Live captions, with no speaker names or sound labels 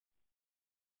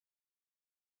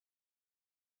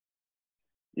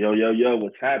Yo, yo, yo,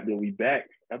 what's happening? We back.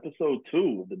 Episode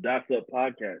 2 of the Dots Up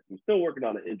podcast. We're still working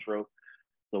on the intro,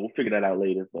 so we'll figure that out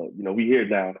later. But, we here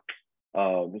now.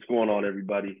 What's going on,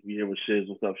 everybody? We here with Shiz.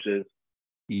 What's up, Shiz?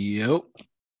 Yep.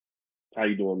 How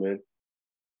you doing, man?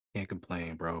 Can't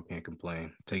complain, bro. Can't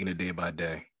complain. Taking it day by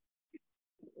day.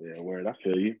 Yeah, word. I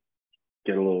feel you.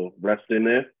 Get a little rest in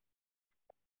there.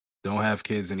 Don't have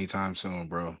kids anytime soon,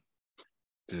 bro.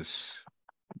 Just,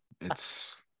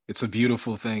 it's a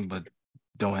beautiful thing, but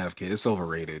don't have kids. It's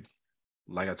overrated.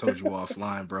 Like I told you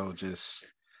offline, bro, just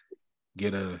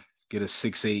get a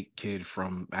 6'8" kid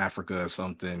from Africa or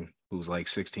something who's like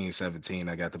 16, 17.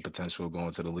 I got the potential of going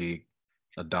to the league.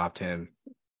 Adopt him.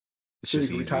 It's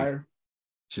just easier. Retire.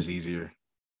 It's just easier.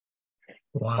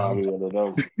 Wow. Find me one of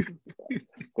those.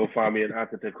 Go find me an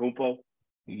Antitlement.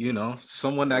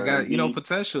 Someone that got,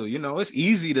 potential. It's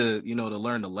easy to, to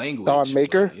learn the language. Don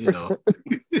Maker. But,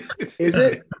 Is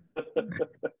it?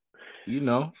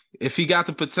 If he got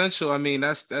the potential, I mean,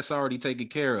 that's already taken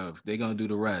care of. They're gonna do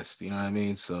the rest. You know what I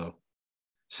mean? So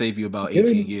save you about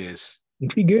 18 years.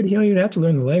 If you're good, you don't even have to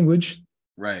learn the language.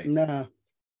 Right. Nah.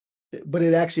 But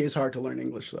it actually is hard to learn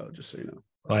English, though, just so you know.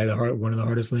 Probably one of the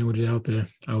hardest languages out there,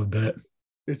 I would bet.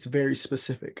 It's very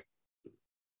specific.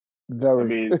 I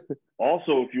mean,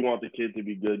 also, if you want the kid to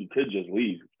be good, you could just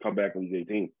leave, come back when he's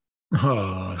 18.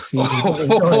 Oh, see,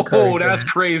 that's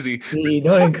crazy. See,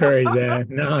 don't encourage that.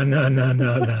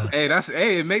 No.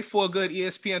 Hey, it make for a good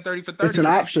ESPN 30 for 30. It's an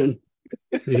option.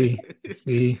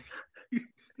 See.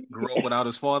 Grew up without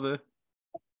his father.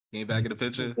 Came back in the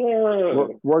picture.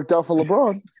 Worked out for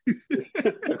LeBron.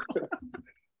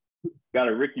 Got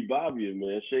a Ricky Bobby in,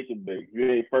 man. Shake and bake. If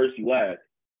you ain't first, you last.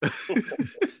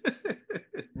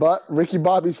 But Ricky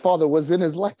Bobby's father was in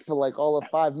his life for like all of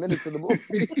 5 minutes of the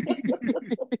movie.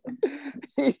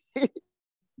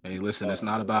 Hey, listen, it's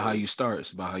not about how you start,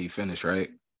 it's about how you finish, right?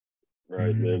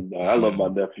 Right, man. I love my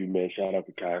nephew, man. Shout out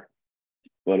to Kai.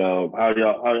 But how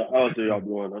else are y'all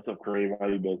doing? What's up, Kareem? How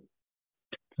you been?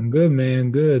 I'm good,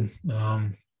 man. Good.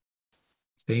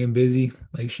 Staying busy.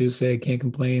 Like she said, can't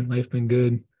complain. Life been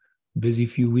good. Busy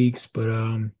few weeks, but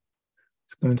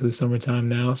it's coming to the summertime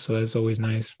now, so that's always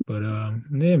nice. But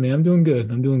yeah, man, I'm doing good.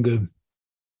 Good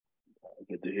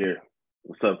to hear.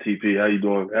 What's up, TP? How you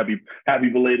doing? Happy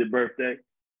belated birthday.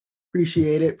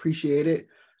 Appreciate it.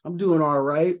 I'm doing all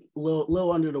right. A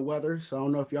little under the weather, so I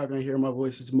don't know if y'all gonna hear my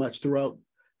voice as much throughout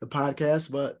the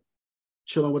podcast, but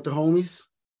chilling with the homies,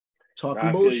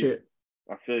 talking bullshit.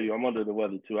 I feel you. I'm under the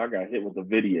weather too. I got hit with the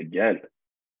video again.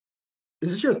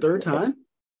 Is this your third time?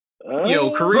 Yo,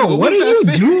 Kareem, bro, what are you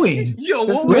doing? Yo,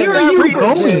 where are you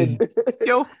going?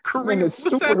 Yo, Kareem,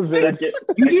 super vid.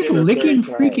 You just licking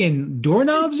freaking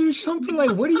doorknobs or something?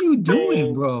 Like, what are you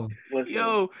doing, bro?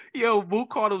 Yo, Boo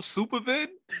called him super vid.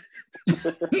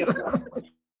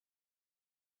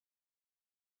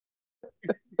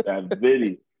 That's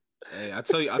Vinny. Hey, I'll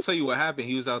tell you what happened.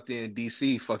 He was out there in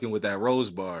DC fucking with that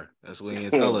Rose bar. That's what he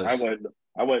didn't tell us.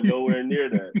 I went nowhere near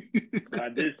that. I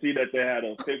did see that they had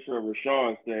a picture of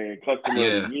Rashawn saying customer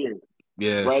of the year.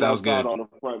 Yeah, right sounds outside good. on the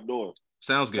front door.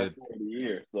 Sounds good. Customer of the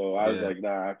year. So I was like,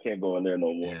 nah, I can't go in there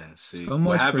no more. Yeah, see. So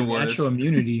much for natural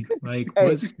immunity. Like,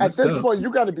 what's at this up? point,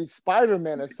 you got to be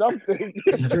Spider-Man or something.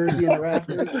 Jersey and the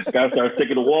rafters. Gotta start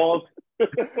sticking the walls.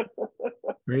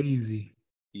 Crazy.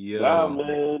 Yo. Nah,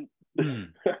 man.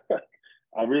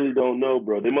 I really don't know,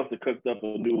 bro. They must have cooked up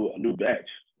a new batch,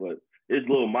 but it's a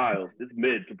little mild. It's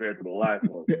mid compared to the last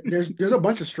one. There's a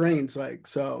bunch of strains,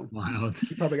 so Wild.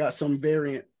 You probably got some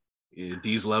variant. Yeah,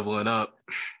 D's leveling up.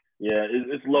 Yeah,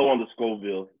 it's low on the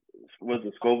Scoville. What's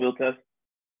the Scoville test?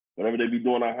 Whatever they be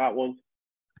doing on hot ones.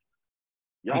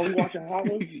 Y'all be watching hot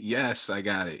ones? Yes, I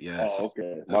got it. Yes. Oh,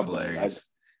 okay. That's hilarious.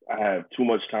 I have too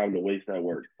much time to waste at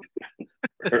work.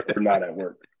 or not at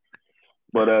work.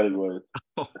 But anyway.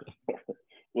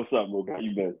 What's up, Luke? How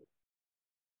you been?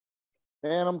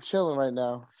 Man, I'm chilling right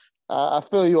now. I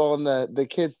feel you on the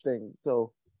kids thing.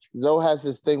 So Zoe has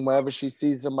this thing whenever she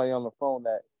sees somebody on the phone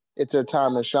that it's her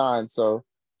time to shine. So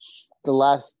the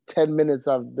last 10 minutes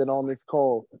I've been on this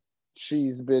call,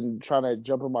 she's been trying to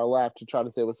jump in my lap to try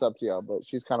to say what's up to y'all, but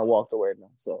she's kind of walked away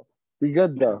now. So we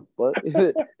good though. But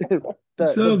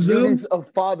the beauties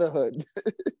of fatherhood.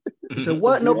 So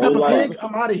what? No Peppa Pig?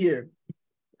 I'm out of here.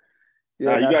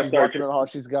 Yeah, now she's walking on how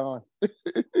she's gone.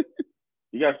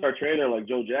 You gotta start training her like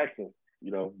Joe Jackson,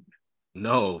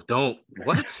 No, don't.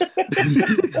 What?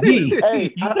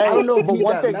 Hey, I don't know if you need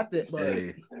that method,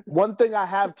 but one thing I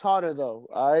have taught her though,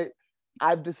 all right?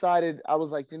 I've decided, I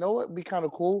was like, you know what would be kind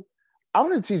of cool? I'm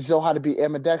going to teach Zoe how to be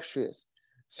ambidextrous.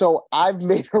 So I've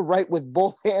made her write with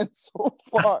both hands so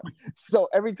far. So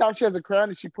every time she has a crayon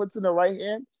and she puts in the right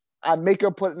hand, I make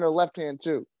her put it in her left hand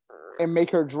too, and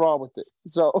make her draw with it.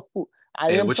 So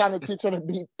I am trying to teach her to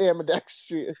be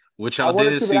ambidextrous. What y'all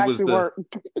didn't see was the. Work.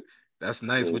 That's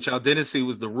nice. What y'all didn't see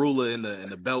was the ruler in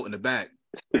the belt in the back.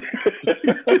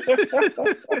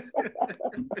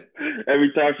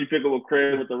 Every time she pick up a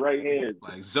crayon with the right hand.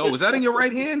 Like, Zoe, is that in your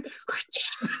right hand?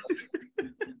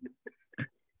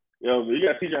 Yo, you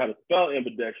gotta teach her how to spell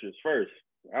ambidextrous first.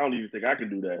 I don't even think I can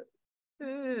do that.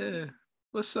 Yeah.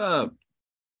 What's up?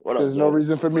 What There's up, no man?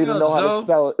 reason for me to know how to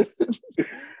spell it.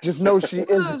 Just know she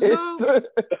is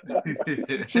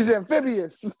it. She's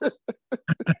amphibious.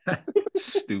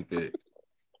 Stupid.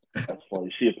 That's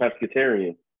funny. She a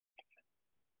pescatarian.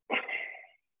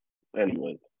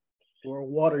 Anyway. Or a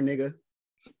water nigga.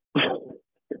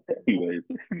 Anyways.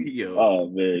 Yo. Oh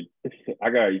man. I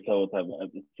gotta already tell what type of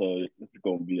episode this is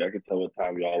gonna be. I can tell what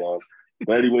time y'all on.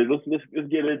 But anyways, let's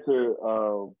get into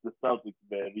the Celtics,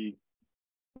 man.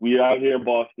 We out here in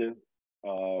Boston.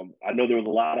 I know there was a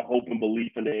lot of hope and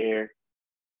belief in the air.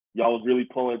 Y'all was really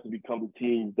pulling to become the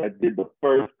team that did the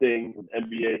first thing in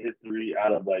NBA history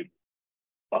out of like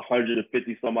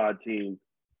 150 some odd teams,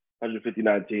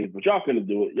 159 teams, but y'all couldn't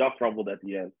do it. Y'all crumbled at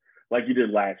the end, like you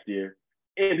did last year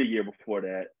and the year before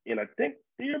that. And I think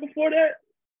the year before that,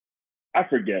 I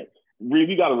forget.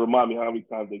 You got to remind me how many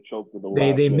times they choked in the last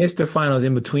They minute. missed the finals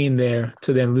in between there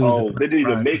to then lose. Oh, they didn't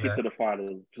even make it to the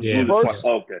finals. Yeah.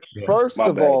 Okay. Yeah. First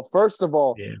of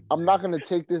all, yeah. I'm not going to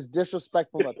take this disrespect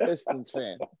from a Pistons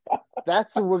fan.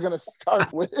 That's what we're going to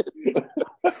start with.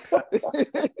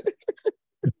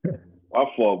 My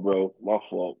fault, bro. My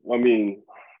fault. I mean,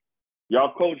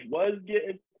 y'all coach was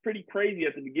getting pretty crazy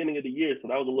at the beginning of the year, so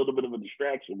that was a little bit of a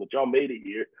distraction, but y'all made it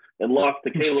here and lost to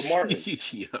Caleb Martin.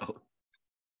 Yo.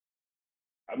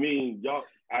 I mean, y'all,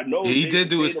 I know he Jason did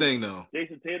do his Tatum, thing, though.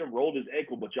 Jason Tatum rolled his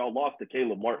ankle, but y'all lost to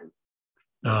Caleb Martin.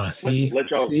 See?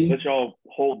 Let y'all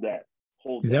hold that.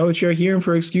 Is that what you're hearing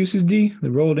for excuses, D?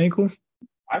 The rolled ankle?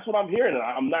 That's what I'm hearing.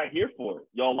 I'm not here for it.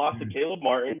 Y'all lost to Caleb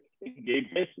Martin and Gabe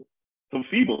Mason, some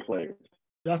feeble players.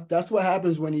 That's what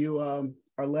happens when you are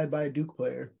led by a Duke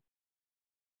player.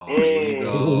 Oh, here you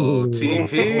go.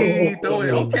 TP.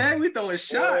 Okay, we throwing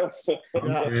shots.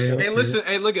 Hey, listen.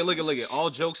 Hey, look at.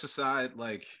 All jokes aside,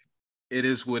 like, it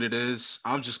is what it is.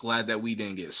 I'm just glad that we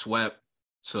didn't get swept.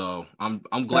 So I'm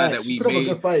glad that we put up a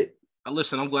good fight.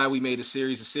 Listen, I'm glad we made a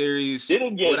series.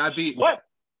 Didn't get swept.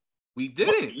 We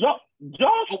didn't. Y'all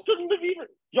shouldn't have even.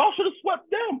 Y'all should have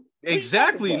swept them.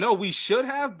 Exactly. No, we should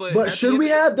have. But should we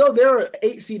have though? They're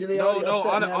 8 seed and they already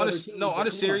on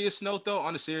a serious note,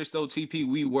 TP,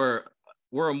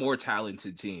 we're a more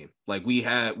talented team. Like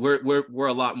we're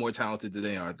a lot more talented than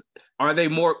they are. Are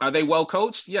they well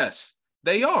coached? Yes,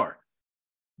 they are.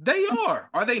 They are.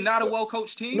 Are they not a well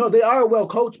coached team? No, they are well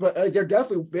coached, but they're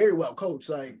definitely very well coached.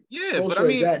 Like, yeah, but I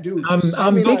mean, that dude. I'm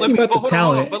thinking about the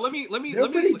talent. But let me.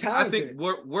 Pretty talented. I think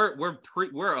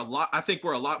we're a lot. I think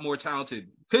we're a lot more talented.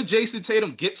 Could Jason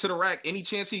Tatum get to the rack any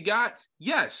chance he got?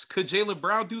 Yes. Could Jaylen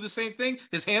Brown do the same thing?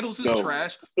 His handles is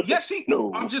trash. Yes, he.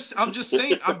 No. I'm just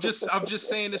saying. I'm just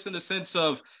saying this in the sense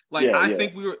of like I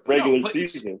think we were regular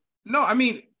season. No, I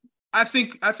mean. I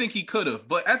think he could have,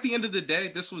 but at the end of the day,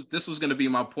 this was going to be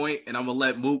my point, and I'm gonna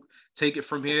let Mook take it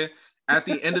from here. At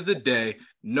the end of the day,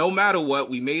 no matter what,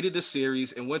 we made it a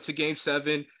series and went to Game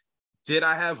 7. Did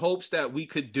I have hopes that we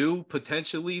could do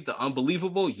potentially the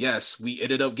unbelievable? Yes, we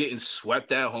ended up getting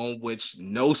swept at home, which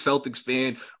no Celtics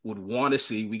fan would want to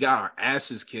see. We got our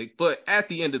asses kicked, but at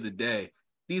the end of the day,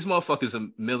 these motherfuckers are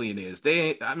millionaires. They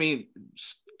ain't. I mean.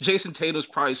 Jason Tatum's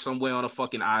probably somewhere on a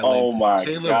fucking island. Oh my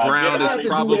Jaylen God. Brown is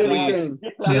probably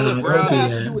Jaylen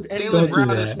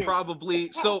Brown is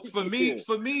probably so for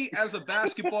me as a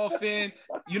basketball fan,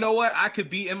 you know what? I could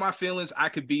be in my feelings, I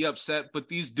could be upset, but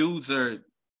these dudes are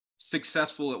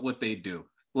successful at what they do.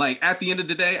 Like at the end of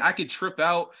the day, I could trip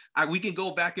out. We can go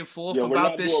back and forth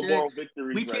about this shit.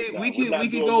 We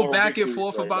can go back and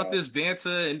forth about this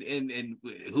banter and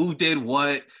who did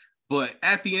what. But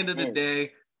at the end of the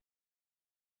day,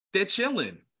 they're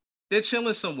chilling. They're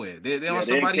chilling somewhere. They're on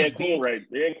somebody's beach. Right.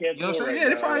 They're in Cancun. You know what I'm saying? Yeah,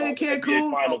 they're probably in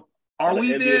Cancun. Are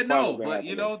we there? No, but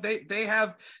you know,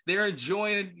 they're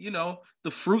enjoying, you know,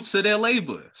 the fruits of their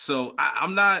labor. So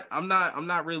I'm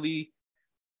not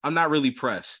really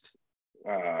pressed.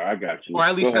 I got you. Or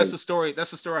at least that's the story.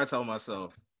 That's the story I tell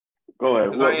myself. Go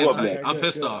ahead. I'm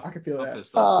pissed off. I can feel that.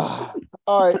 Pissed off.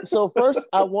 All right. So first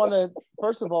of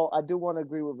all, I do want to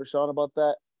agree with Rashawn about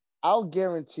that. I'll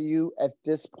guarantee you at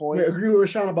this point. Wait, agree with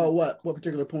Rashawn about what? What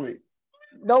particular point?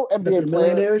 No NBA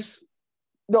millionaires.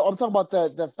 No, I'm talking about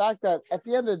the fact that at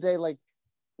the end of the day, like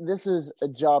this is a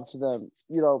job to them.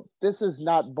 You know, this is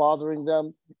not bothering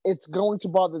them. It's going to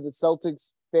bother the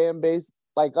Celtics fan base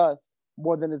like us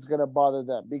more than it's gonna bother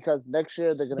them because next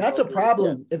year they're gonna. That's a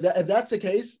problem. If that's the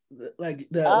case, like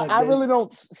that, I really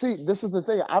don't see. This is the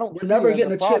thing. I don't. We're never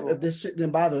getting a chip problem. if this shit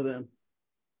didn't bother them.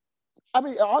 I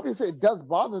mean, obviously it does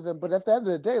bother them, but at the end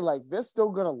of the day, like they're still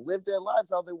gonna live their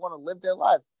lives how they want to live their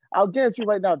lives. I'll guarantee you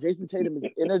right now, Jason Tatum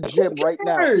is in a gym right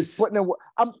now. Putting in,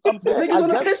 I'm saying, niggas on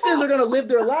the Pistons are gonna live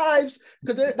their lives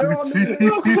because they're on the.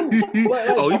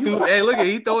 Like, hey, look at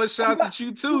he throwing shots at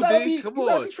you too, D. Come on, you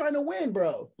gotta be trying to win,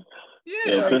 bro.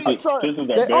 Yeah, they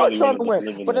are trying to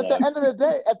win, but at the end of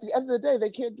the day, they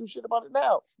can't do shit about it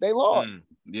now. They lost.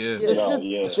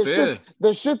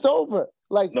 The shit's over.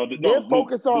 Like they're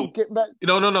focused on getting back.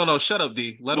 No. Shut up,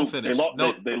 D. Let them finish.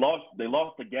 They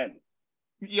lost again.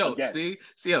 Yo, see,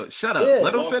 yo, shut up.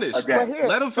 Let him finish.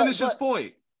 Let him finish his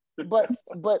point. But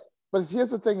here's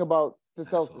the thing about the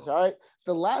Celtics. All right,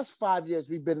 the last 5 years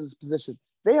we've been in this position.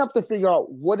 They have to figure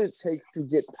out what it takes to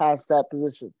get past that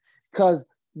position because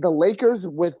the Lakers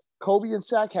with Kobe and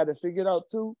Shaq had to figure it out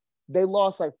too. They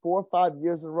lost like 4 or 5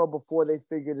 years in a row before they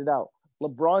figured it out.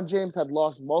 LeBron James had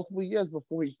lost multiple years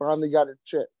before he finally got a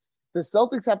chip. The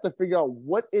Celtics have to figure out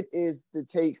what it is to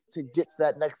take to get to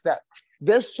that next step.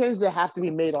 There's changes that have to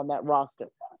be made on that roster.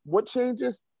 What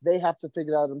changes? They have to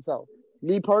figure out themselves.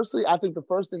 Me personally, I think the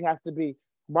first thing has to be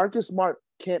Marcus Smart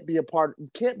can't be your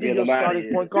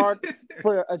starting point guard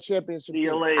for a championship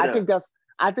team. I think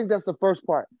that's the first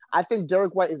part. I think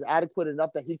Derek White is adequate enough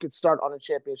that he could start on a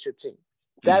championship team.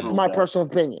 That's my personal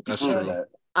opinion. That's true.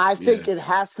 I think it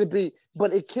has to be,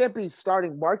 but it can't be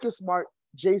starting Marcus Smart,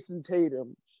 Jason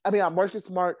Tatum. Marcus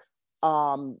Smart,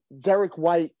 Derek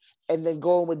White, and then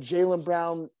going with Jaylen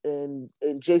Brown and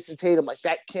Jason Tatum. Like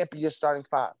that can't be your starting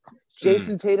five.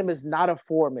 Jason Tatum is not a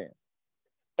 4-man.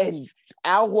 And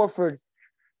Al Horford,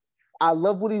 I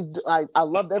love what he's like. I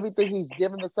loved everything he's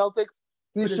given the Celtics.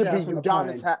 He should be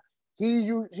Udonis.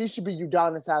 He should be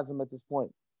Udonis Haslam at this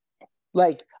point.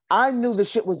 Like I knew the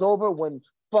shit was over when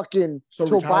fucking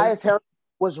Tobias Harris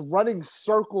was running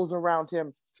circles around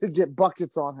him to get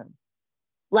buckets on him.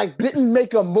 Like didn't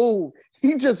make a move.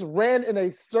 He just ran in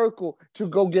a circle to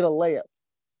go get a layup.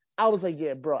 I was like,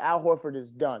 yeah, bro, Al Horford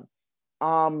is done.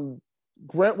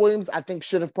 Grant Williams, I think,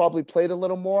 should have probably played a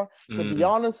little more. To be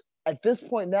honest, at this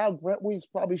point now, Grant Williams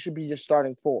probably should be your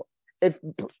starting 4. If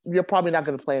you're probably not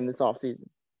going to play in this offseason.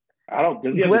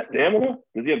 Does he have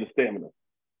the stamina?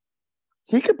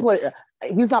 He could play.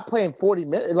 He's not playing 40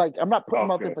 minutes. Like I'm not putting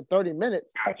him out there for 30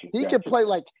 minutes. He could play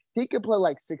like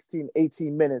 16,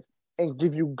 18 minutes and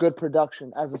give you good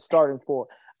production as a starting 4.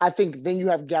 I think then you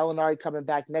have Gallinari coming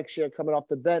back next year, coming off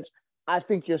the bench. I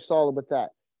think you're solid with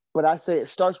that. But I say it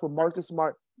starts with Marcus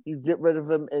Smart. You get rid of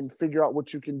him and figure out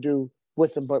what you can do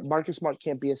with him. But Marcus Smart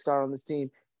can't be a star on this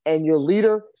team. And your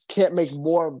leader can't make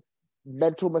more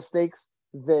mental mistakes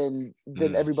than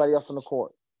everybody else on the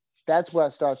court. That's where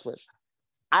it starts with.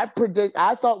 I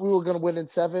thought we were going to win in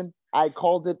 7. I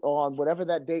called it on whatever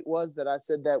that date was that I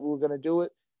said that we were going to do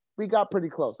it. We got pretty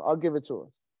close. I'll give it to us.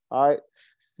 All right.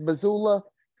 Mazzulla,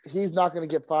 he's not going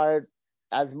to get fired.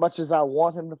 As much as I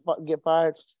want him to get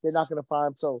fired, they're not going to fire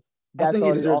him. So I think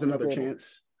he deserves another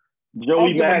chance.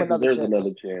 Joey Mack deserves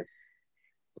another chance.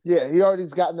 Yeah, he's already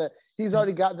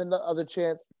gotten the other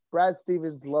chance. Brad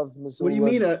Stevens loves Mazzulla. What do you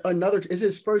mean another? Is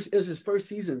his first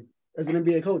season as an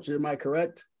NBA coach? Am I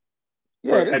correct?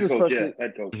 Yeah, it is his first season.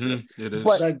 Head coach. It is.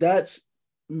 But like that's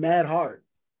mad hard.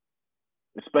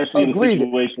 Especially in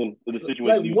the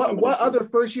situation. Like what other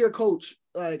first year coach?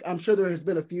 Like I'm sure there has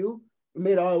been a few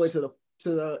made it all the way to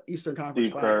the Eastern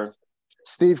Conference Finals.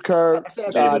 Steve Kerr,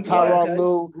 Tyronn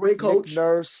Lue, great coach, Nick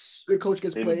Nurse, good coach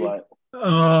gets played.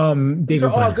 David. They're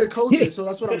all good coaches, so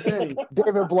that's what I'm saying.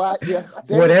 David Blatt, yeah.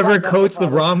 Whatever coach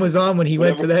LeBron was on when he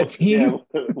went to that team.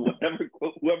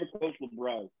 Whoever coached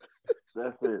LeBron,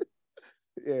 that's it.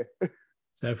 Yeah.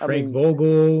 Is that Frank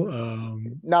Vogel?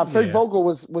 Frank Vogel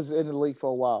was in the league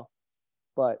for a while,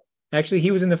 but actually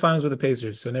he was in the finals with the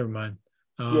Pacers, so never mind.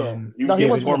 He wasn't in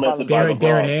the finals.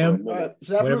 Darren Ham,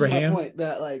 so that whatever Ham. Point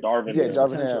that like Darvin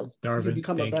Ham. Darvin, he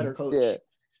become a better coach.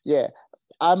 Yeah.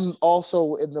 I'm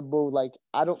also in the mood. Like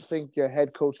I don't think your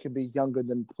head coach can be younger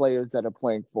than players that are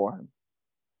playing for him.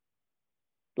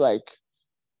 Like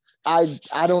I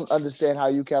don't understand how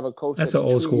you can have a coach. That's an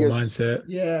old school mindset.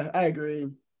 Yeah, I agree.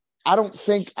 I don't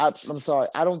think. I'm sorry.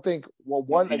 I don't think. Well,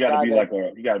 you got to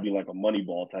be like a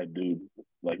Moneyball type dude.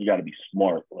 Like you got to be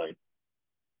smart. Like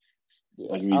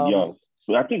he's young.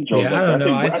 But I think Joe. Yeah, I don't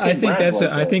know. I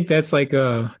think that's like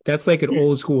an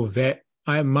old school vet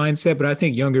mindset. But I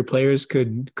think younger players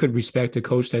could respect a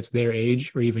coach that's their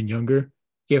age or even younger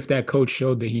if that coach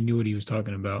showed that he knew what he was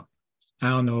talking about. I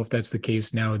don't know if that's the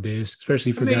case nowadays,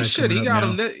 especially for I mean, guys shit, coming he up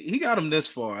got now. him. He got him this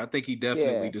far. I think he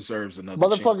definitely Yeah. deserves another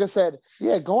Motherfucker said,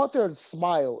 "Yeah, go out there and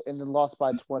smile," and then lost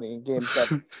by 20 in Game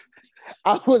 7.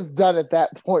 I was done at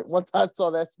that point. Once I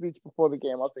saw that speech before the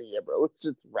game, I was like, "Yeah, bro, it's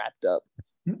just wrapped up."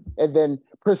 And then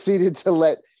proceeded to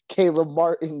let Caleb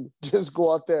Martin just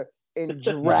go out there and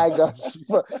drag us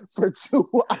for 2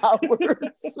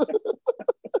 hours.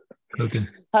 Cooking.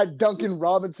 Had Duncan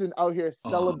Robinson out here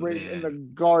celebrating in the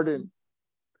garden.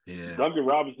 Yeah. Duncan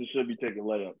Robinson should be taking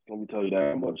layups. Let me tell you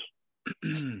that much.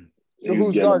 So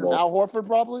who's guarding? Al Horford,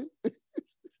 probably?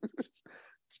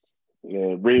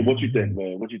 Yeah, Reed, what you think,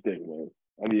 man? What you think, man?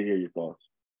 I need to hear your thoughts.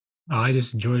 Oh, I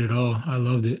just enjoyed it all. I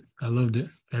loved it.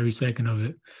 Every second of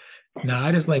it. Nah,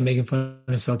 I just like making fun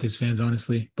of Celtics fans,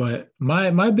 honestly. But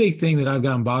my big thing that I've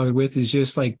gotten bothered with is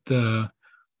just like the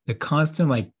constant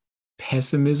like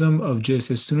pessimism of just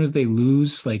as soon as they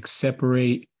lose, like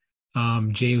separate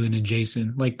Jalen and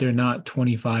Jason, like they're not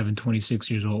 25 and 26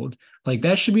 years old. Like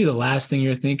that should be the last thing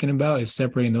you're thinking about is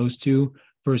separating those two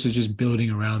versus just building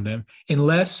around them.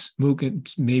 Unless, Mook,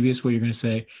 maybe it's what you're going to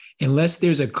say, unless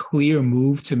there's a clear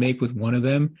move to make with one of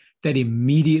them that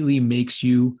immediately makes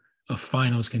you a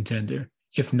finals contender.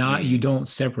 If not, you don't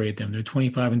separate them. They're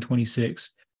 25 and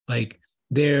 26. Like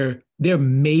they're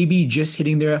maybe just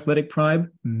hitting their athletic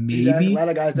prime. Maybe Exactly. A lot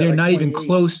of guys they're like not even 28.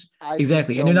 close.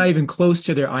 Exactly. And they're not even close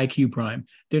to their IQ prime.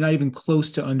 They're not even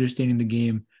close to understanding the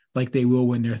game like they will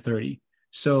when they're 30.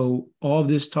 So all of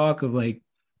this talk of like,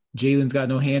 Jalen's got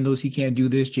no handles. He can't do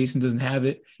this. Jason doesn't have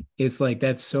it. It's like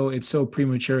it's so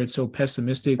premature. It's so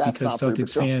pessimistic because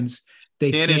Celtics fans,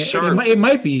 they Shannon can't. Sharp. It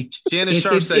might be. Shannon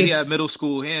Sharp said he had middle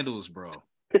school handles, bro.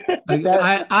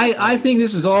 I think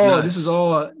this is all an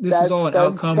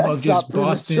outcome of just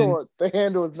Boston. The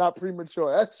handle is not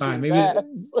premature.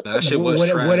 That shit was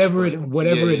trash,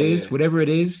 whatever it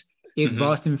is, it's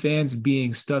Boston fans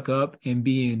being stuck up and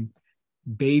being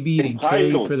babied and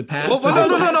carried for the past. No, hold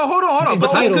on.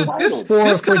 But this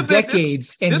for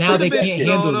decades, and now they can't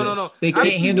handle this. They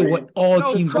can't handle what all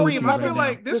teams go through. I feel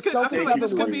like this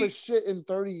could be shit in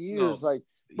 30 years. Like,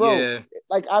 bro,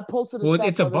 like I posted.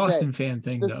 It's a Boston fan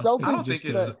thing, though. Celtics, I don't think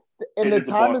it's. And the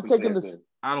time is taking this.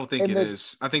 I don't think it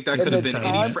is. I think that could have been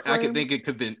any. I could think it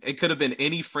could have been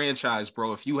any franchise,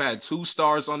 bro. If you had 2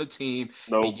 stars on the team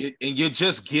and you're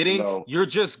just getting,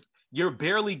 you're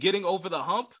barely getting over the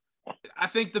hump. I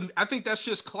think that's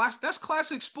just class. That's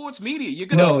classic sports media. You're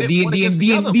gonna the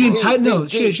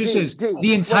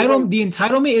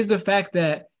entitlement is the fact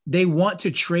that they want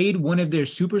to trade one of their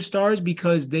superstars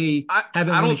because they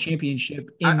haven't won a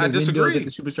championship in the window that the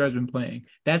superstar has been playing.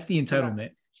 That's the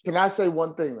entitlement. Can I say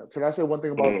one thing? Can I say one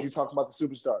thing about you talking about the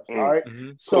superstars? All right.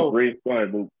 So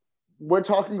we're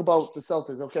talking about the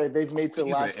Celtics. Okay, they've made to the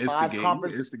last 5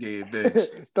 conference. The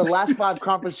last 5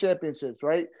 conference championships,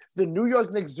 right? The New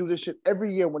York Knicks do this shit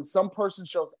every year. When some person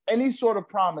shows any sort of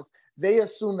promise, they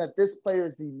assume that this player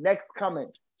is the next coming.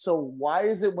 So why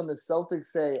is it when the Celtics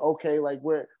say, okay, like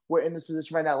we're in this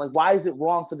position right now, like why is it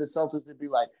wrong for the Celtics to be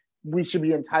like we should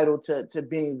be entitled to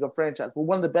being a franchise? We're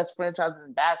one of the best franchises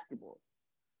in basketball.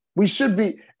 We should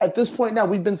be at this point now.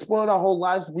 We've been spoiled our whole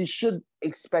lives. We should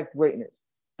expect greatness.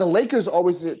 The Lakers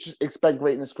always expect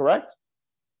greatness, correct?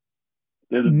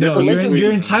 No,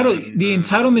 you're entitled. The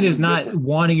entitlement is not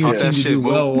wanting your team to do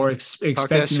well or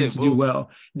expecting them to do well.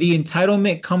 The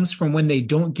entitlement comes from when they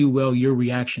don't do well, your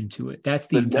reaction to it. That's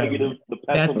the entitlement.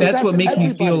 That's what makes me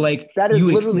feel like that is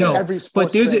literally every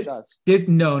sports franchise.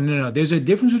 There's a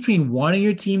difference between wanting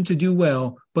your team to do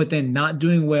well, but then not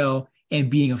doing well and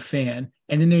being a fan.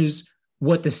 And then there's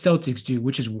what the Celtics do,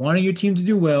 which is wanting your team to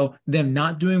do well, them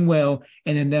not doing well,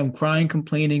 and then them crying,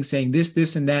 complaining, saying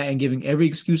this, and that, and giving every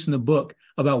excuse in the book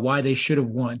about why they should have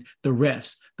won. The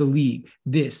refs, the league,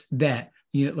 this, that.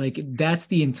 Like that's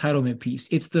the entitlement piece.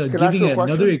 It's the giving it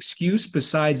another excuse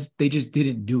besides they just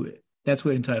didn't do it. That's the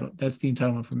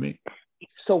entitlement for me.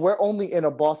 So we're only in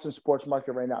a Boston sports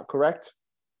market right now, correct?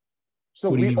 So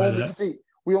we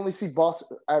only see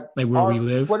Boston at like where we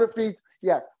live. Twitter feeds.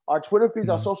 Yeah. Our Twitter feeds,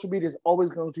 our social media is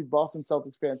always going to be Boston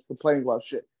Celtics fans complaining about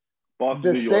shit.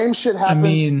 The same shit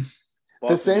happens.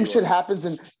 The same shit happens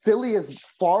in Philly is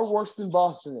far worse than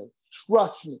Boston is.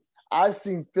 Trust me. I've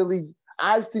seen Philly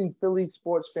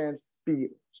sports fans be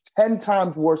 10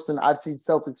 times worse than I've seen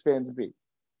Celtics fans be.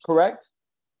 Correct?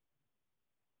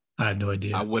 I had no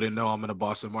idea. I wouldn't know. I'm in a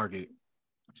Boston market.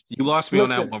 You lost me on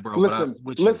that one, bro.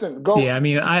 Listen. Go. Yeah, I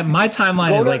mean, my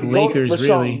timeline is like Lakers,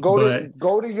 really.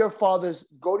 Go to your father's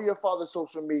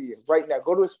social media right now.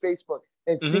 Go to his Facebook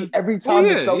and see every time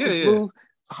the Celtics lose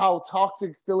how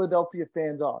toxic Philadelphia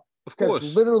fans are. Of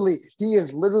course, he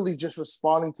is literally just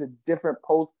responding to different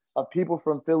posts of people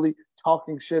from Philly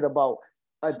talking shit about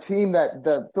a team that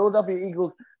the Philadelphia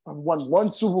Eagles have won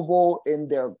one Super Bowl in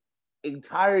their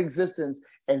entire existence,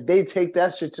 and they take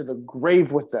that shit to the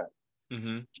grave with them.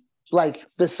 Mm-hmm. Like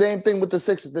the same thing with the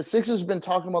Sixers. The Sixers have been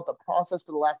talking about the process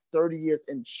for the last 30 years,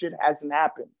 and shit hasn't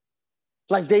happened.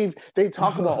 Like they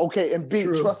talk about, okay,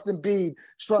 Embiid, trust Embiid,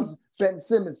 trust Ben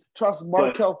Simmons, trust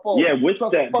Markelle Fultz, yeah, with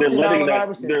trust that, they're fucking letting Allen that.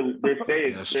 Iverson. They're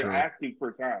saying That's they're true. asking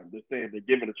for time. They're saying they're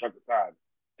giving a chunk of time.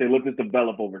 They look to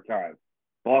develop over time.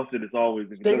 Boston is always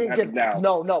if it They doesn't didn't happen get now.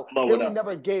 no. blow it Philly up.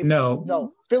 never gave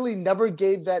No. Philly never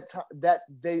gave that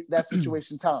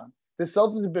situation time. The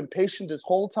Celtics have been patient this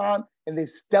whole time, and they've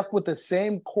stuck with the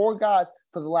same core guys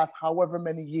for the last however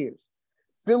many years.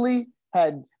 Philly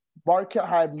had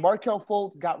Markelle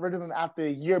Fultz, got rid of him after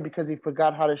a year because he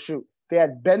forgot how to shoot. They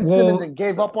had Ben Simmons and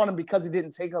gave up on him because he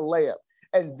didn't take a layup,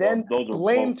 and then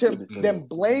blamed him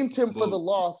for the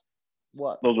loss.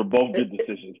 What? Those are both good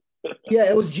decisions. Yeah,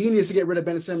 it was genius to get rid of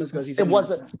Ben Simmons because it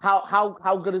wasn't.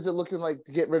 How good is it looking like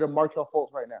to get rid of Markelle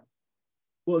Fultz right now?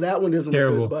 Well, that one doesn't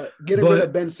Terrible. look good, but getting rid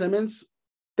of Ben Simmons,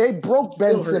 they broke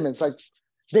Ben Simmons. Like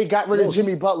they got rid of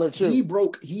Jimmy Butler too.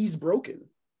 He's broken.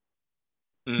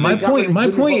 My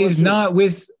point is not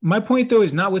with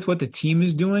what the team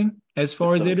is doing as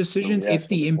far as their decisions. It's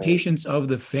the impatience of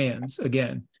the fans.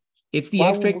 Again, it's the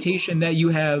expectation that you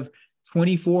have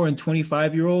 24 and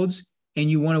 25-year-olds and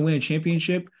you want to win a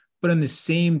championship, but at the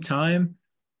same time,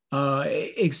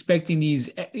 having these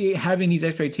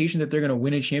expectations that they're going to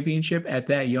win a championship at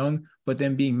that young, but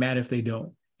then being mad if they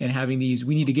don't. And having these,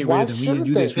 we need to get rid of them. We need to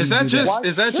do this. Is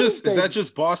that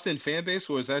just Boston fan base,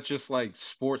 or is that just like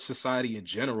sports society in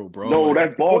general, bro? No, like,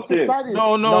 that's Boston.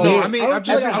 No. I mean, I'm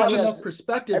just enough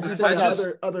perspective to say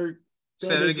that other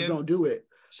fan bases don't do it.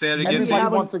 Say it again.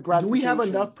 Do we have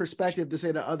enough perspective to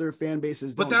say that other fan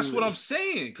bases don't? But that's what I'm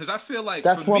saying, because I feel like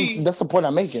that's the point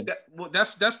I'm making.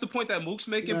 That's the point that Mook's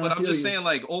making. But I'm just saying,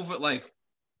 like,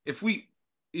 if you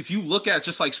look at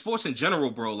just like sports in general,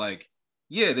 bro, like.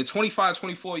 Yeah, they're 25,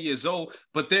 24 years old,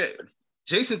 but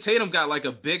Jason Tatum got like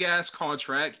a big ass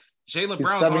contract. Jaylen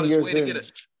Brown's on his way to get it.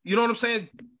 You know what I'm saying?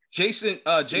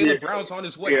 Jaylen Brown's on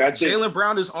his way. Jaylen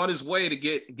Brown is on his way to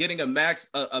getting a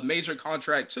major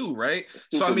contract too, right?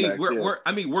 So I mean,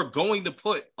 we're going to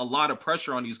put a lot of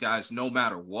pressure on these guys no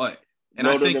matter what. And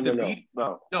I think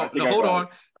hold on.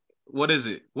 What is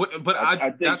it?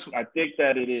 I think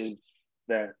that it is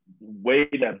that way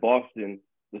that Boston.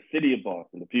 The city of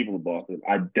Boston, the people of Boston,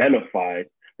 identify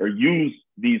or use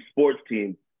these sports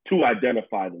teams to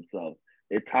identify themselves.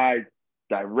 It ties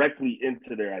directly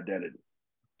into their identity.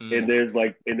 And there's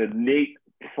like an innate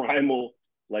primal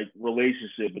like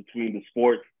relationship between the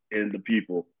sports and the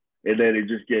people. And then it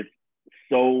just gets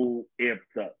so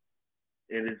amped up.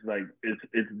 And it's like,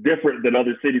 it's different than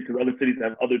other cities because other cities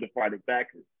have other defining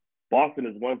factors. Boston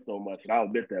has won so much, and I'll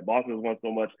admit that. Boston has won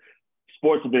so much.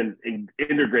 Sports have been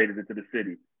integrated into the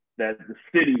city that the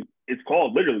city, it's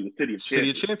called literally the City of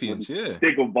Champions. When you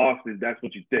think of Boston, that's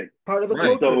what you think. Part of the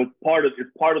culture. So it's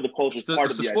part of the culture.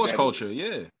 It's the sports culture,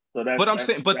 yeah. So other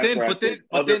cities don't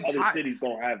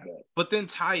have that. But then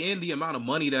tie in the amount of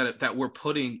money that we're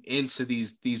putting into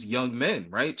these young men,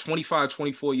 right? 25,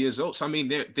 24 years old. So I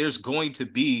mean, there's going to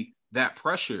be that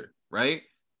pressure, right?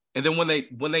 And then when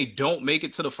they don't make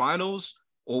it to the finals,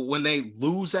 or when they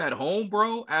lose at home,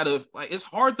 bro, it's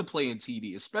hard to play in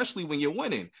TD, especially when you're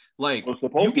winning. Like it's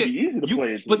supposed to be easy to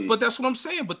play in TD. But that's what I'm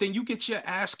saying. But then you get your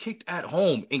ass kicked at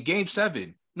home in Game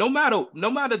 7. No matter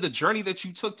the journey that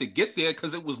you took to get there,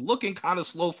 because it was looking kind of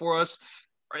slow for us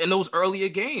in those earlier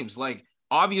games. Like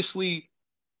obviously,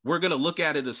 we're gonna look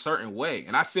at it a certain way,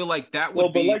 and I feel like that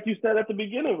would be. But like you said at the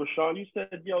beginning, Rashawn, you said,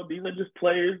 these are just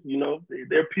players.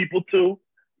 They're people too.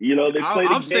 They play the game.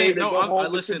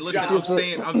 Listen. I'm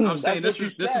saying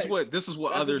this is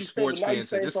what other sports fans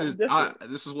say. This is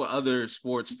what other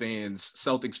sports fans,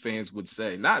 Celtics fans would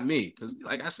say. Not me, because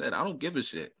like I said, I don't give a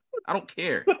shit. I don't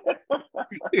care.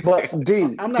 But I'm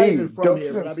not even from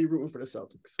here, but I'll be rooting for the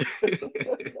Celtics.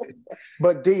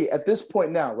 But at this point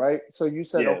now, right? So you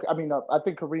said, okay. I mean, I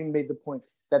think Kareem made the point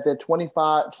that they're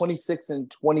 25, 26,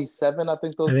 and 27. I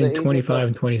think 25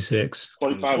 and 26.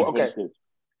 25 and 26. Okay.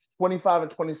 25 and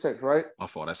 26, right? My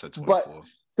fault. I said 24. But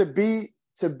to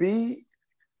be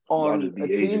on a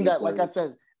team that, like I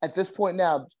said, at this point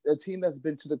now, a team that's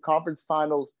been to the conference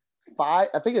finals I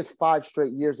think it's 5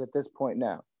 straight years at this point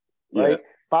now, right? Yeah.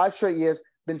 5 straight years,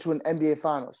 been to an NBA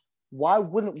finals. Why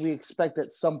wouldn't we expect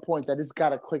at some point that it's got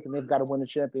to click and they've got to win a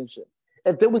championship?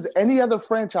 If there was any other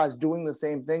franchise doing the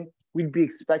same thing, we'd be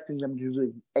expecting them to do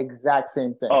the exact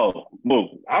same thing. Oh, move.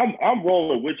 I'm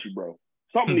rolling with you, bro.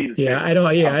 Something needs to Yeah,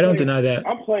 change. I don't deny that.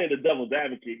 I'm playing the devil's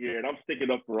advocate here, and I'm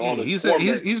sticking up for all the he's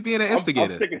torment. he's being an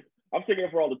instigator. I'm sticking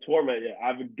up for all the torment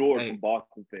I've endured from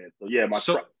Boston fans. So yeah, my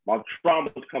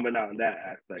trauma is coming out in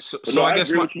that aspect. So I guess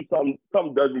agree with you.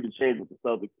 Something does need to change with the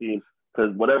Celtics team,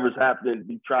 because whatever's happening,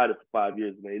 we tried it for 5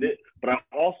 years and ain't it. But I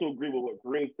also agree with what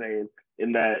Kareem's saying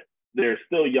in that they're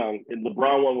still young. And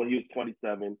LeBron won when he was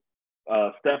 27.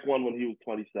 Steph won when he was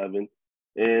 27.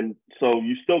 And so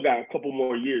you still got a couple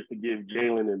more years to give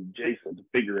Jalen and Jason to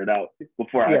figure it out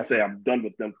before I say I'm done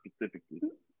with them specifically.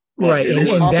 Right, and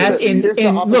look.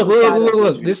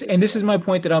 This is my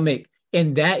point that I'll make,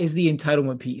 and that is the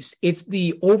entitlement piece. It's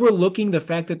the overlooking the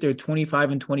fact that they're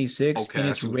 25 and 26, and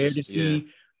it's rare to see.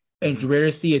 And it's rare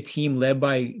to see a team led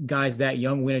by guys that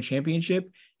young win a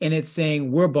championship. And it's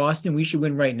saying, we're Boston, we should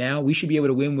win right now. We should be able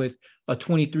to win with a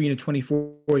 23 and a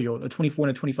 24-year-old, a 24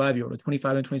 and a 25-year-old, a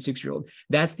 25 and a 26-year-old.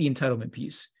 That's the entitlement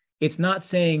piece. It's not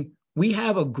saying we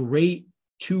have a great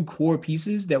two core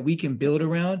pieces that we can build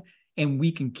around and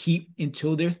we can keep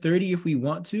until they're 30 if we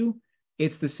want to.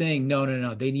 It's the saying,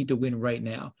 no, they need to win right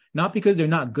now. Not because they're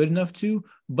not good enough to,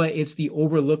 but it's the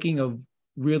overlooking of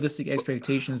realistic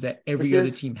expectations that every other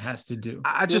team has to do.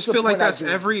 I just feel like that's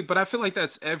every, but I feel like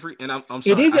that's every, and I'm sorry.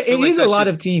 It is a lot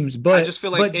of teams, but I just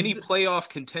feel like any playoff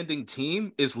contending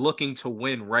team is looking to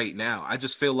win right now. I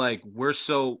just feel like we're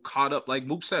so caught up, like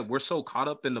Mook said, we're so caught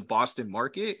up in the Boston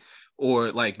market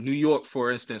or like New York,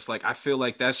 for instance. Like, I feel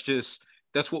like that's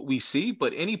what we see,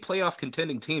 but any playoff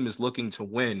contending team is looking to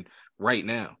win right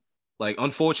now. Like,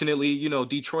 unfortunately,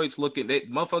 Detroit's looking,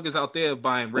 motherfuckers out there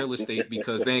buying real estate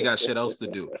because they ain't got shit else to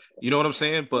do. You know what I'm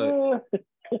saying? But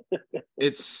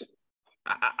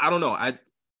I don't know.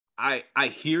 I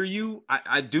hear you.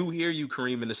 I do hear you,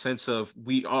 Kareem, in the sense of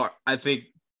I think,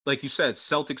 like you said,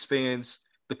 Celtics fans,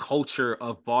 the culture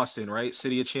of Boston, right?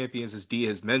 City of Champions, as D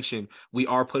has mentioned, we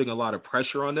are putting a lot of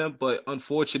pressure on them. But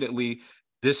unfortunately,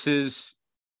 this is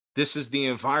the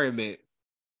environment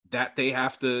that they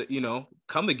have to,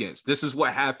 come against. This is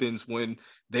what happens when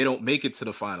they don't make it to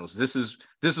the finals. This is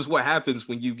what happens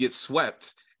when you get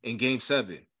swept in Game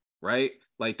 7, right?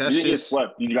 Like, that's you just get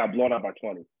swept. You got blown out by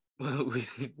 20.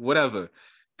 Whatever.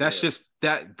 That's just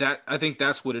that. I think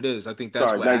that's what it is. I think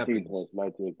that's what 19 happens.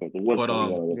 19 points.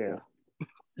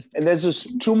 And there's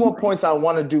just two more points I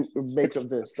want to make of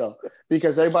this though,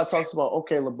 because everybody talks about,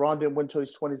 okay, LeBron didn't win till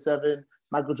he's 27.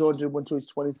 Michael Jordan didn't win till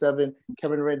he's 27.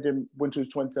 Kevin Durant didn't win till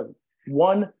he's 27.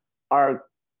 One, are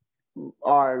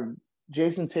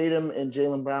Jason Tatum and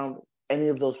Jaylen Brown any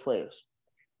of those players?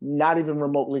 Not even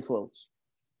remotely close.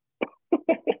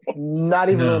 Not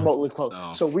even remotely close.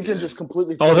 No. So we can just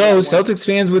completely. Although Celtics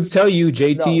fans would tell you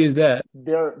JT is that.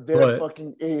 They're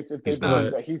fucking idiots if they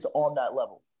believe that he's on that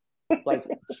level. Like,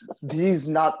 he's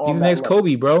not on. He's that the next level.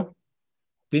 Kobe, bro.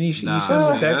 Didn't you send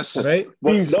the text, right?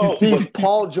 He's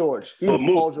Paul George. He's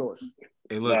Paul George.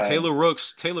 Hey, look, Taylor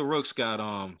Rooks got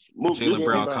Jaylen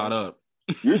Brown caught up.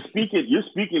 You're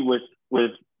speaking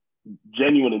with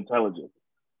genuine intelligence.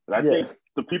 And I think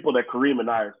the people that Kareem and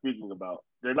I are speaking about,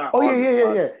 they're not. Oh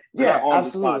yeah, on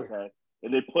absolutely. This podcast,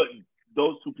 and they put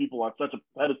those two people on such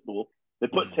a pedestal. They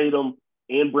put Tatum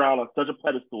and Brown on such a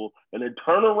pedestal, and then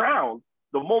turn around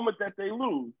the moment that they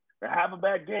lose and have a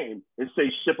bad game and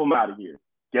say, "Ship them out of here,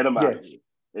 get them out of here."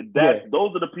 And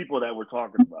those are the people that we're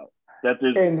talking about. That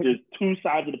there's two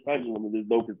sides of the pendulum and there's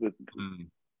no consistency.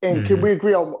 And can we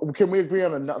agree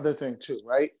on another thing too,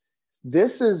 right?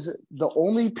 This is the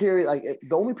only period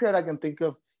I can think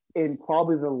of in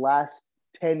probably the last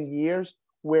 10 years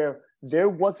where there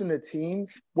wasn't a team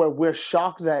where we're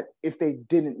shocked that if they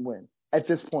didn't win at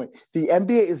this point. The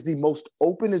NBA is the most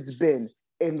open it's been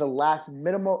in the last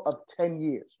minimum of 10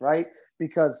 years, right?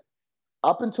 Because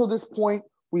up until this point,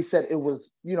 we said it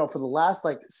was, for the last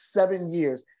 7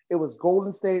 years, it was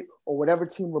Golden State or whatever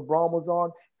team LeBron was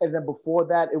on. And then before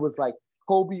that, it was like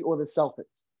Kobe or the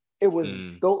Celtics. It was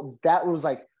that was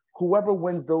like whoever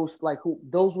wins those,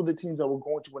 those were the teams that were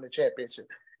going to win a championship.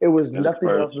 It was nothing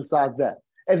else besides that.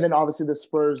 And then obviously the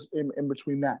Spurs in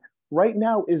between that. Right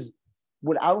now is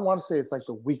what I don't want to say it's like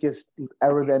the weakest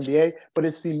era of the NBA, but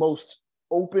it's the most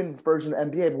open version of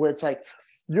NBA where it's like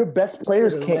your best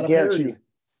players can't guarantee you.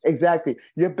 Exactly.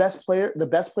 The best player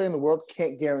in the world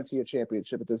can't guarantee a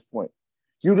championship at this point.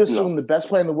 You'd assume the best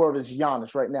player in the world is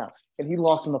Giannis right now, and he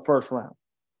lost in the first round.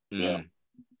 Yeah.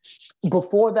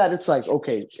 Before that, it's like,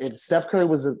 okay,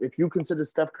 if you consider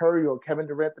Steph Curry or Kevin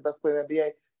Durant the best player in the NBA,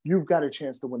 you've got a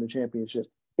chance to win a championship.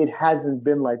 It hasn't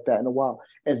been like that in a while.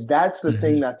 And that's the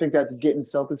thing that I think that's getting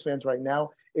Celtics fans right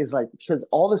now is because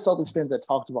all the Celtics fans that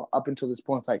talked about up until this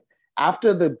point, it's like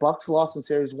after the Bucks lost in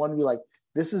Series 1, we're like,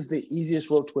 this is the easiest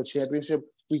road to a championship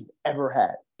we've ever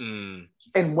had. Mm.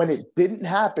 And when it didn't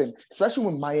happen, especially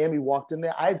when Miami walked in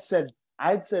there, I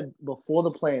had said before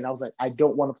the play-in, I was like, I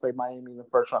don't want to play Miami in the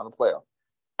first round of the playoffs.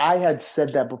 I had said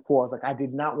that before. I was like, I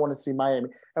did not want to see Miami.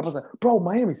 I was like, bro,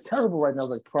 Miami's terrible right now. I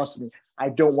was like, trust me, I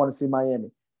don't want to see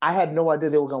Miami. I had no idea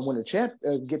they were going to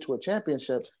win get to a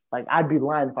championship. Like, I'd be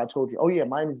lying if I told you, oh yeah,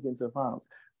 Miami's getting to the finals.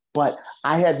 But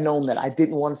I had known that I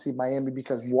didn't want to see Miami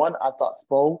because, one, I thought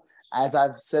Spo, as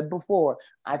I've said before,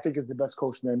 I think is the best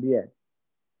coach in the NBA.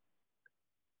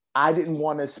 I didn't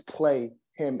want to play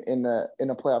him in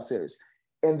a playoff series.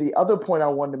 And the other point I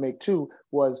wanted to make too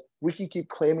was we can keep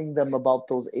claiming them about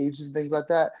those ages and things like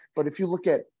that. But if you look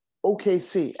at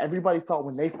OKC, everybody thought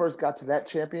when they first got to that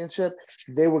championship,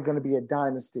 they were going to be a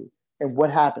dynasty. And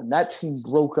what happened? That team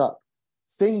broke up.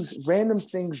 Random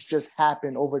things just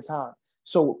happen over time.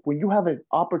 So when you have an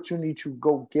opportunity to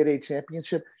go get a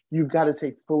championship, you've got to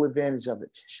take full advantage of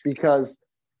it because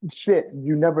shit,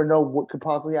 you never know what could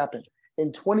possibly happen.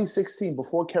 In 2016,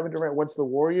 before Kevin Durant went to the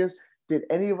Warriors, did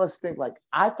any of us think, like,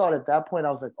 I thought at that point,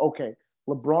 I was like, okay,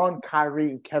 LeBron, Kyrie,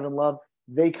 and Kevin Love,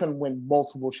 they can win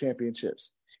multiple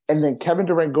championships. And then Kevin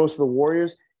Durant goes to the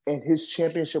Warriors, and his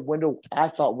championship window, I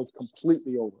thought, was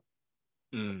completely over.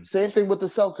 Same thing with the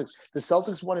Celtics. The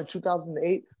Celtics won in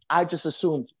 2008. I just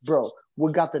assumed, bro,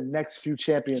 we got the next few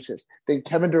championships. Then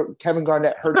Kevin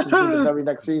Garnett hurts his knee the very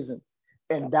next season.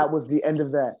 And that was the end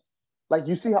of that. Like,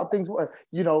 you see how things were.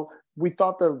 You know, we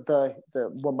thought when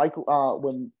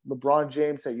LeBron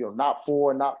James said, not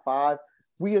 4, not 5,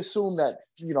 we assumed that,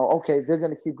 okay, they're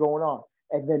going to keep going on.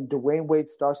 And then Dwayne Wade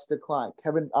starts to decline.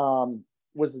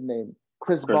 What's his name?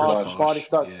 Chris Bosh's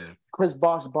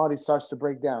body starts to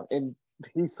break down. And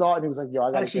he saw it and he was like, yo,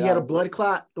 I got to actually, he had a blood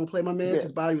clot. Don't play my man. Yeah.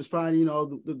 His body was fine.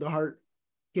 The heart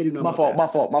hitting him. My fault.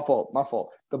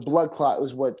 The blood clot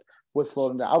was what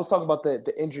slowed him down. I was talking about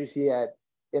the injuries he had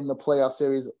in the playoff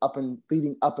series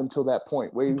leading up until that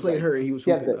point where he was hurt. He was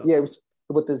it was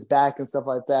with his back and stuff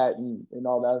like that and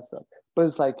all that stuff. But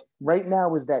it's like right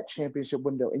now is that championship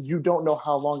window and you don't know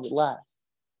how long it lasts.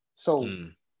 So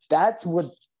that's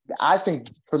what I think,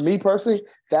 for me personally,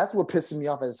 that's what pisses me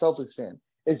off as a Celtics fan,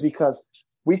 is because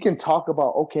we can talk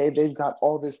about, okay, they've got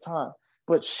all this time,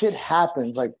 but shit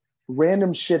happens. Like,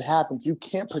 random shit happens. You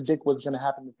can't predict what's going to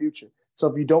happen in the future. So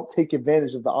if you don't take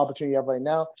advantage of the opportunity you have right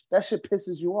now, that shit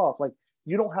pisses you off. Like,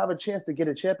 you don't have a chance to get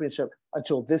a championship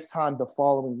until this time the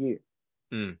following year.